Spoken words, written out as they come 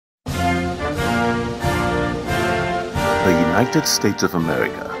United States of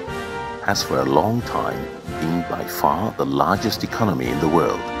America has for a long time been by far the largest economy in the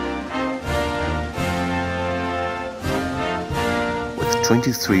world. With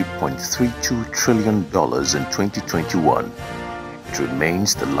 $23.32 trillion in 2021, it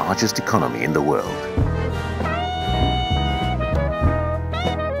remains the largest economy in the world.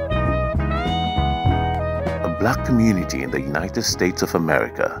 The black community in the United States of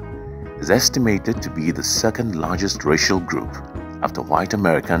America is estimated to be the second largest racial group after white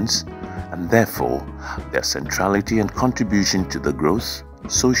Americans, and therefore their centrality and contribution to the growth,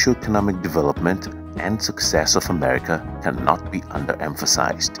 socio-economic development and success of America cannot be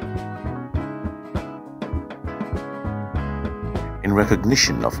underemphasized. In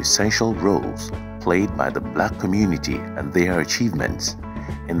recognition of essential roles played by the black community and their achievements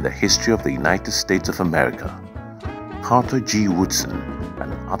in the history of the United States of America, Carter G. Woodson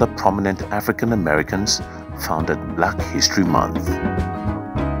and other prominent African Americans founded Black History Month.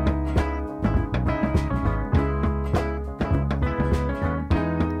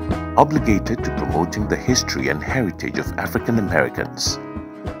 Obligated to promoting the history and heritage of African Americans,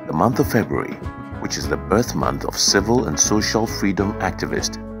 the month of February, which is the birth month of civil and social freedom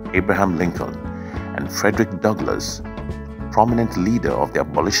activist Abraham Lincoln and Frederick Douglass, prominent leader of the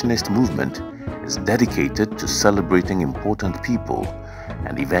abolitionist movement, is dedicated to celebrating important people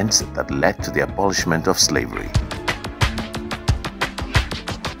and events that led to the abolishment of slavery.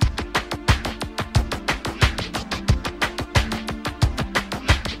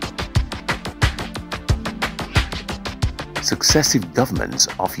 Successive governments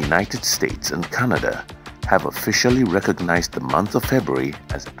of United States and Canada have officially recognized the month of February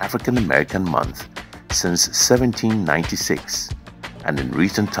as African American Month since 1796, and in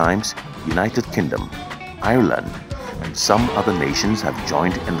recent times, United Kingdom, Ireland, and some other nations have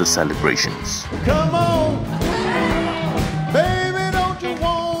joined in the celebrations. Come on, baby, don't you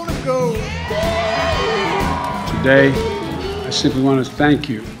want to go? Today, I simply want to thank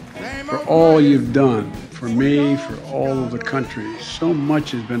you for all you've done for me, for all of the country. So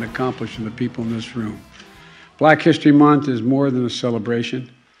much has been accomplished in the people in this room. Black History Month is more than a celebration.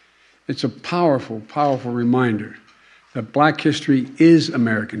 It's a powerful, powerful reminder that Black history is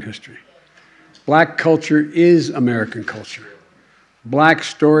American history. Black culture is American culture. Black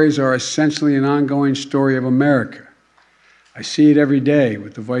stories are essentially an ongoing story of America. I see it every day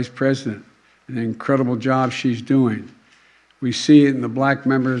with the Vice President and the incredible job she's doing. We see it in the black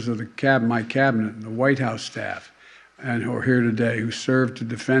members of my cabinet and the White House staff and who are here today, who serve to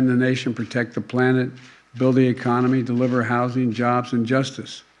defend the nation, protect the planet, build the economy, deliver housing, jobs, and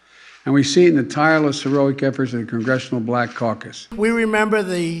justice. And we see it in the tireless, heroic efforts of the Congressional Black Caucus. We remember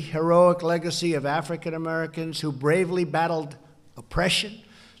the heroic legacy of African Americans who bravely battled oppression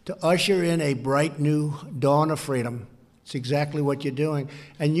to usher in a bright new dawn of freedom. It's exactly what you're doing.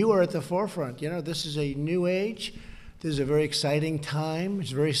 And you are at the forefront. You know, this is a new age. This is a very exciting time.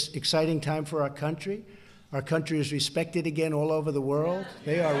 It's a very exciting time for our country. Our country is respected again all over the world.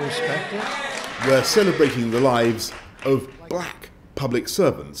 They are respected. We're celebrating the lives of black public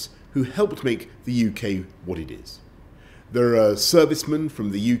servants who helped make the UK what it is. There are servicemen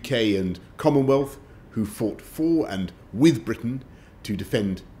from the UK and Commonwealth who fought for and with Britain to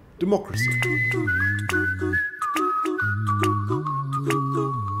defend democracy.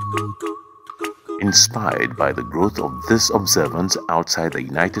 Inspired by the growth of this observance outside the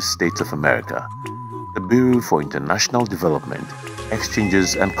United States of America, the Bureau for International Development,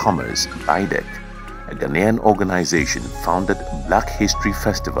 Exchanges and Commerce, BIDEC, a Ghanaian organization, founded Black History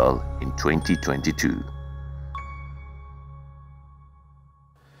Festival in 2022.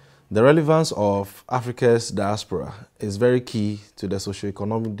 The relevance of Africa's diaspora is very key to the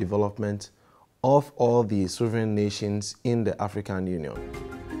socio-economic development of all the sovereign nations in the African Union.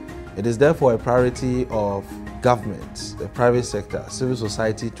 It is therefore a priority of governments, the private sector, civil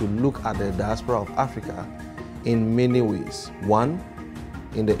society to look at the diaspora of Africa in many ways. One,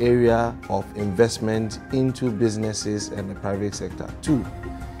 in the area of investment into businesses and the private sector. Two,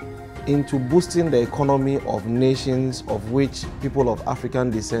 into boosting the economy of nations of which people of African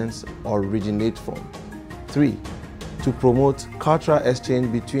descent originate from. Three, to promote cultural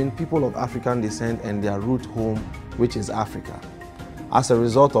exchange between people of African descent and their root home, which is Africa. As a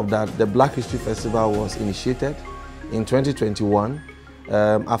result of that, the Black History Festival was initiated in 2021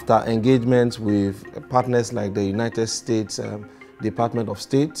 after engagement with partners like the United States Department of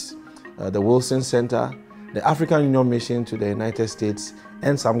State, the Wilson Center, the African Union Mission to the United States,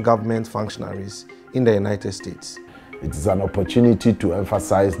 and some government functionaries in the United States. It is an opportunity to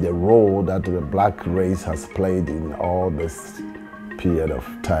emphasize the role that the black race has played in all this period of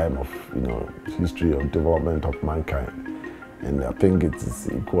time of history of development of mankind. And I think it is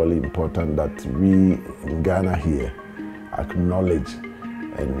equally important that we in Ghana here acknowledge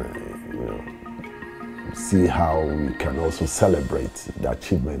and see how we can also celebrate the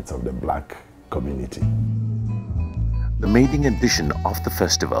achievements of the Black community. The maiden edition of the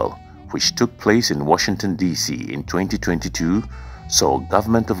festival, which took place in Washington, D.C. in 2022, saw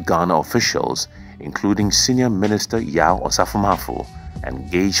Government of Ghana officials, including Senior Minister Yao Osafo-Maafo,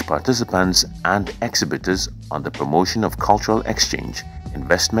 engage participants and exhibitors on the promotion of cultural exchange,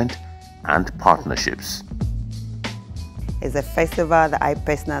 investment, and partnerships. It's a festival that I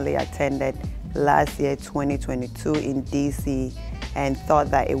personally attended last year, 2022, in DC, and thought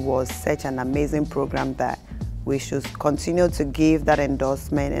that it was such an amazing program that we should continue to give that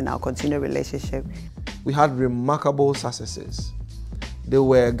endorsement in our continued relationship. We had remarkable successes. There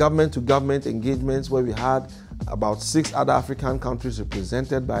were government-to-government engagements where we had about 6 other African countries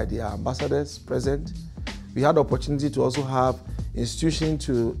represented by their ambassadors present. We had the opportunity to also have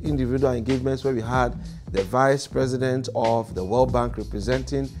institution-to-individual engagements where we had the Vice President of the World Bank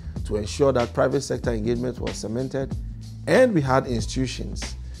representing to ensure that private sector engagement was cemented. And we had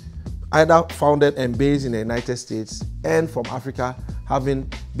institutions, either founded and based in the United States and from Africa,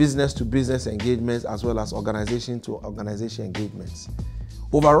 having business-to-business engagements as well as organization-to-organization engagements.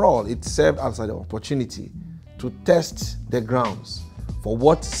 Overall, it served as an opportunity to test the grounds for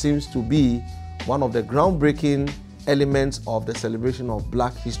what seems to be one of the groundbreaking elements of the celebration of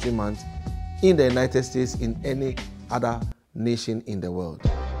Black History Month in the United States, in any other nation in the world.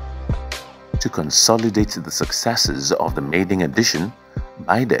 To consolidate the successes of the maiden edition,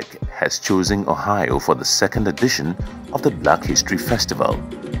 BIDEC has chosen Ohio for the second edition of the Black History Festival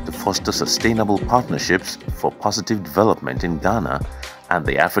to foster sustainable partnerships for positive development in Ghana and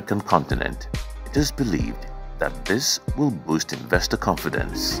the African continent. It is believed that this will boost investor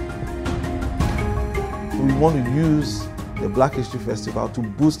confidence. We want to use the Black History Festival to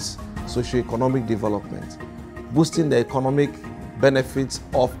boost socio-economic development, boosting the economic benefits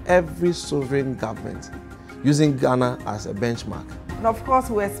of every sovereign government, using Ghana as a benchmark. And of course,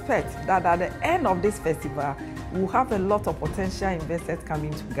 we expect that at the end of this festival, we'll have a lot of potential investors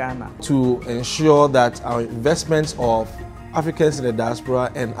coming to Ghana. To ensure that our investments of Africans in the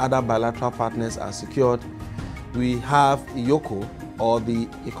diaspora and other bilateral partners are secured, we have IOCO, or the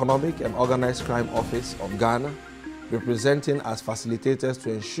Economic and Organized Crime Office of Ghana, representing as facilitators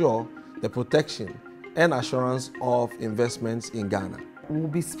to ensure the protection and assurance of investments in Ghana. We'll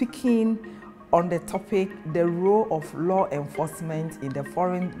be speaking on the topic, the role of law enforcement in the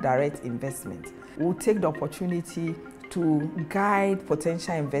foreign direct investment. We'll take the opportunity to guide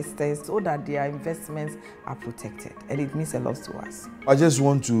potential investors so that their investments are protected, and it means a lot to us. I just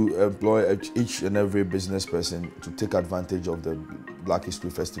want to employ each and every business person to take advantage of the Black History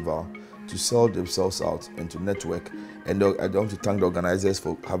Festival, to sell themselves out and to network. And I want to thank the organizers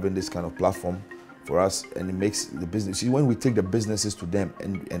for having this kind of platform for us, and it makes the business, see, when we take the businesses to them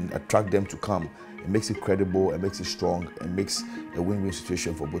and attract them to come, it makes it credible, it makes it strong, and makes a win-win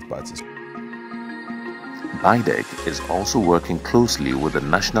situation for both parties. BIDEC is also working closely with the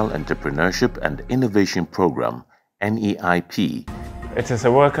National Entrepreneurship and Innovation Program, NEIP. It is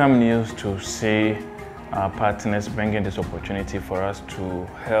a welcome news to see our partners bringing this opportunity for us to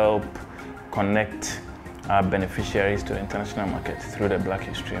help connect our beneficiaries to the international market through the Black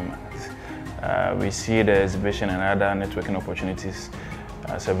History Month. We see the exhibition and other networking opportunities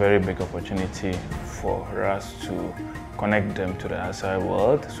as a very big opportunity for us to connect them to the outside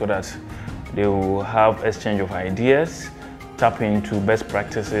world so that they will have exchange of ideas, tap into best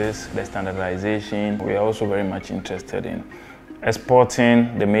practices, the standardization. We are also very much interested in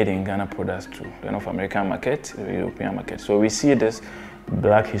exporting the made in Ghana products to the North American market, the European market. So we see this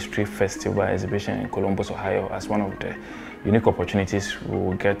Black History Festival exhibition in Columbus, Ohio as one of the unique opportunities we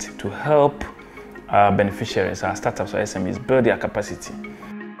will get to help our beneficiaries, our startups, our SMEs build their capacity.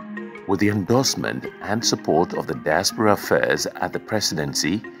 With the endorsement and support of the Diaspora Affairs at the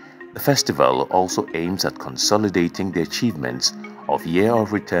Presidency, the festival also aims at consolidating the achievements of Year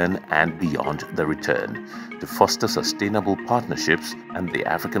of Return and Beyond the Return to foster sustainable partnerships and the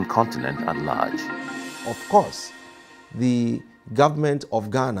African continent at large. Of course, the government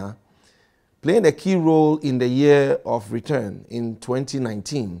of Ghana played a key role in the Year of Return in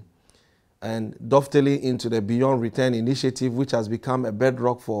 2019 and dovetailing into the Beyond Return initiative, which has become a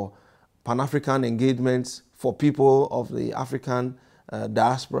bedrock for Pan-African engagements for people of the African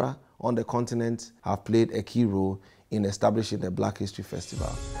diaspora on the continent, have played a key role in establishing the Black History Festival.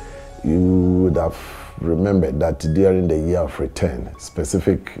 You would have remembered that during the Year of Return,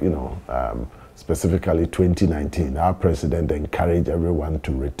 specifically 2019, our president encouraged everyone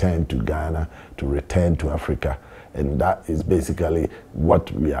to return to Ghana, to return to Africa. And that is basically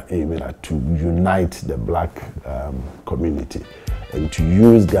what we are aiming at, to unite the black community and to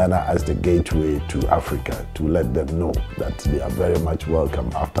use Ghana as the gateway to Africa, to let them know that they are very much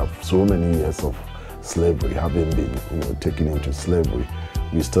welcome after so many years of slavery, having been taken into slavery.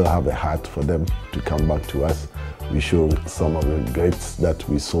 We still have a heart for them to come back to us. We show some of the regrets that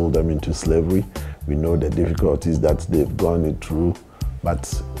we sold them into slavery. We know the difficulties that they've gone through, but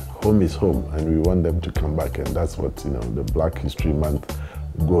home is home, and we want them to come back, and that's what the Black History Month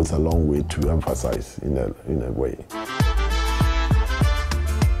goes a long way to emphasize in a way.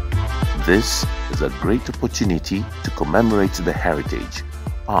 This is a great opportunity to commemorate the heritage,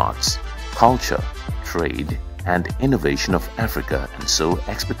 arts, culture, trade, and innovation of Africa, and so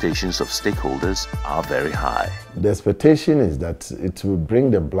expectations of stakeholders are very high. The expectation is that it will bring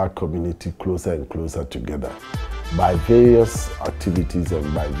the black community closer and closer together by various activities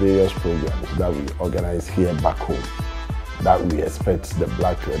and by various programs that we organize here back home, that we expect the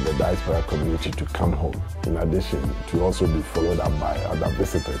black and the diaspora community to come home, in addition to also be followed up by other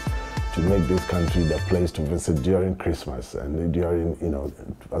visitors, to make this country the place to visit during Christmas and during,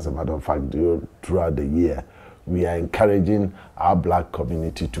 as a matter of fact, throughout the year. We are encouraging our black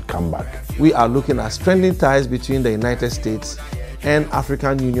community to come back. We are looking at strengthening ties between the United States and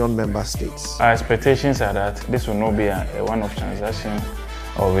African Union member states. Our expectations are that this will not be a one-off transaction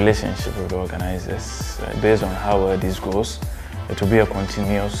or relationship with the organizers. Based on how well this goes, it will be a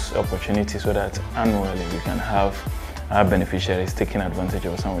continuous opportunity so that annually we can have our beneficiaries taking advantage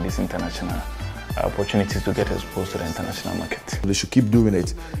of some of these international opportunities to get exposed to the international market. They should keep doing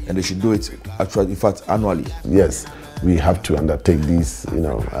it, and they should do it actually, in fact, annually. Yes, we have to undertake these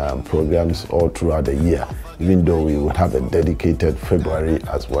programs all throughout the year. Even though we would have a dedicated February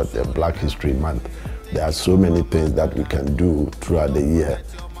as what the Black History Month, there are so many things that we can do throughout the year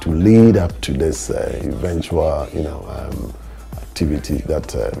to lead up to this eventual activity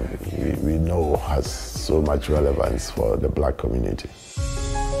that we know has so much relevance for the black community.